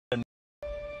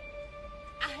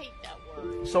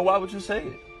So why would you say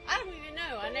it? I don't even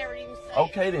know. I never even said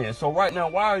Okay then. So right now,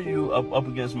 why are you up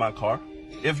against my car?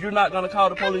 If you're not gonna call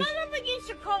the police, I'm not up against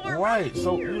your car. right?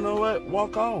 So you know what?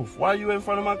 Walk off. Why are you in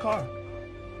front of my car?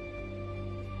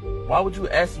 Why would you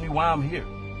ask me why I'm here?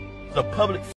 It's a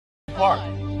public park.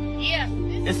 Yes.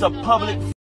 It's a public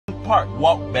park.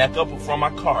 Walk back up from my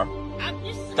car. I'm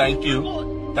just. Thank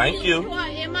you. Thank you.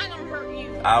 Am I gonna hurt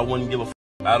you? I wouldn't give a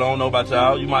I don't know about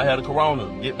y'all. You might have the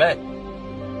corona. Get back.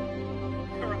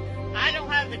 I don't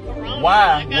have the corona.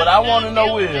 Why? What I want to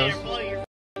know is,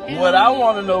 you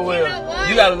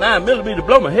got a 9mm to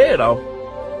blow my head off.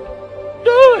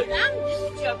 Do it. I'm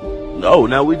just joking. No,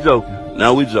 now we joking.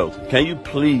 Now we joking. Can you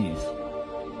please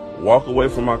walk away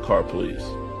from my car, please?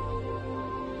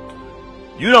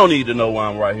 You don't need to know why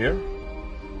I'm right here.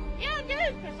 Yeah, I do,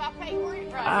 because I pay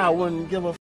rent right I wouldn't give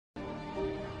a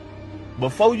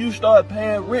Before you start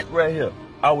paying rent right here,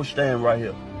 I was staying right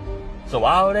here. So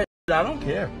all that, I don't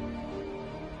care.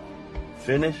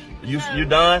 Finish? You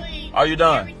done? Really, Are you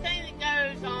done? Everything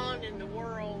that goes on in the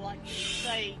world, like you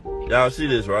say. Y'all see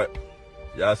this, right?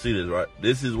 Y'all see this, right?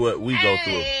 This is what we go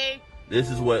through. This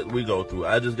is what we go through.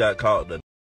 I just got caught. She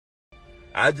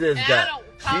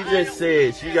just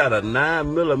said she got a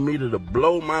 9mm to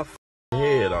blow my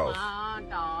head off. Oh my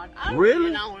God.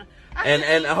 Really?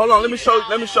 And hold on, let me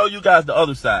show you guys the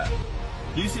other side.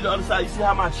 Do you see the other side? You see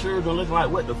how my children looking like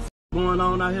what the going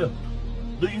on out here?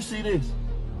 Do you see this?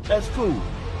 That's cool.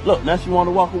 Look, now she want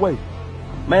to walk away.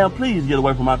 Ma'am, please get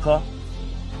away from my car.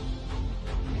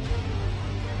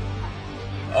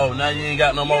 Oh, now you ain't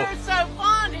got no more. You're so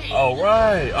funny. All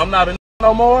right, I'm not a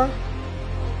no more.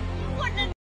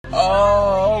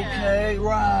 Oh, okay,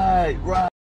 right.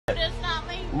 Does not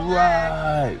mean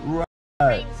Right.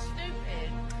 being stupid.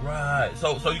 Right.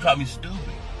 So you call me stupid.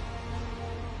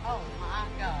 Oh my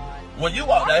God. When you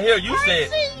walked out here, you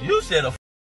crazy? said a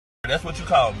that's what you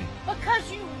called me. Because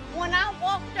when I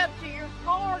walked up to your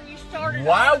car, you started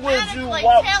Why would you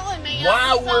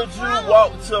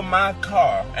walk to my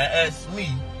car and ask me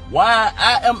why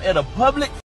I am at a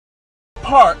public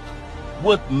park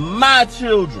with my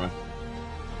children?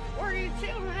 Where are your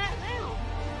children at now?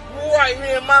 Right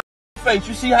here in my face.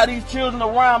 You see how these children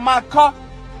around my car?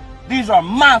 These are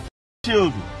my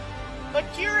children. But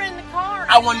you're in the car.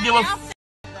 I wouldn't give a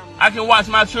I can watch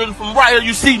my children from right here.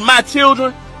 You see my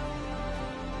children?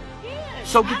 Yes,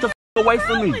 So get the away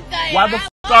from me. Why the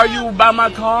are you by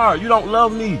my car? You don't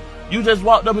love me. You just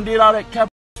walked up and did all that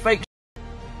fake shit.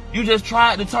 You just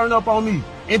tried to turn up on me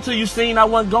until you seen I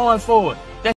wasn't going for it.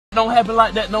 That don't happen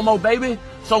like that no more, baby.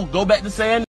 So go back to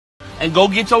saying and go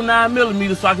get your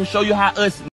 9mm so I can show you how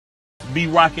us be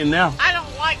rocking now. I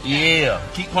don't like that. Yeah,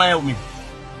 keep playing with me.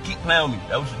 Keep playing with me.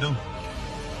 That's what you do.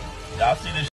 Y'all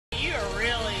see this? You're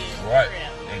really Right.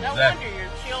 Exactly. Exactly. No wonder your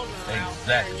children are out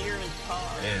there and you're in the car.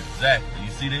 Exactly. You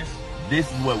see this? This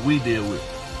is what we deal with.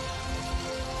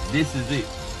 This is it.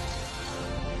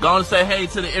 Go and say hey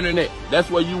to the internet. That's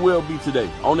where you will be today,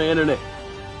 on the internet.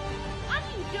 I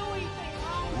didn't do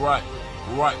anything wrong.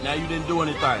 Right. Now you didn't do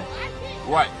anything.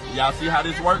 Right. Y'all see how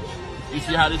this works? You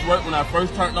see how this works? When I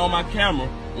first turned on my camera,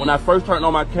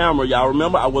 y'all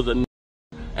remember I was a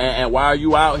and why are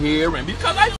you out here? And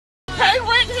because I pay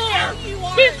rent here.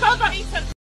 Because I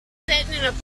sitting in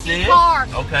a car,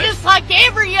 okay. Just like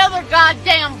every other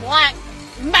goddamn black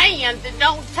man that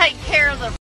don't take care of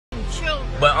the children.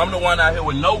 But I'm the one out here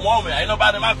with no woman. Ain't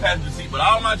nobody in my passenger seat, but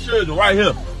all my children right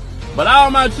here. But all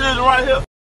my children right here.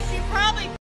 You probably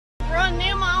run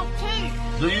them off too.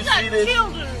 Do you see this?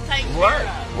 Children to take care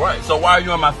of. Right. So why are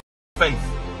you in my face?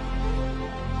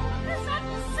 Because I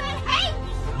just said hey.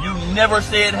 You never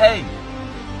said hey.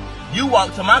 You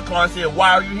walked to my car and said,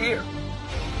 why are you here?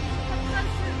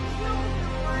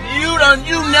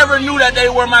 You never knew that they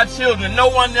were my children. No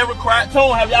one never cried.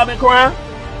 Tone, have y'all been crying?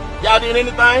 Y'all did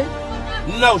anything?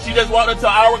 No, she just walked up to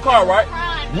our car, right?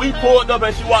 We pulled up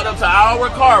and she walked up to our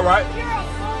car, right?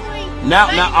 Now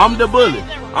I'm the bully.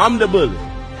 I'm the bully.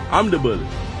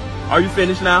 Are you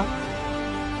finished now?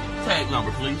 Tag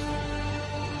number, please.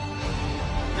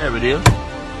 There it is.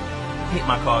 Hit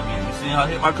my car again. You see how I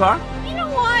hit my car? You know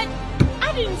what?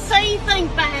 I didn't say anything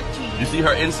bad to you. You see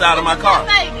her inside of my car?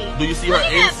 Do you see her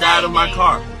inside of my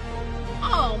car?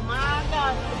 Oh my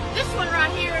God. This one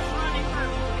right here is running for,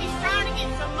 he's trying to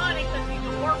get some money because he's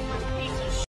a worthless piece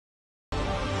of shit.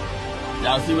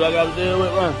 Y'all see what I got to deal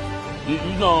with, man? You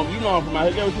know him from out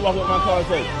here. Get what you walk up my car and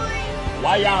say,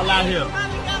 why y'all out here?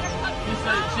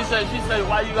 She said,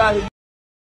 why you out here?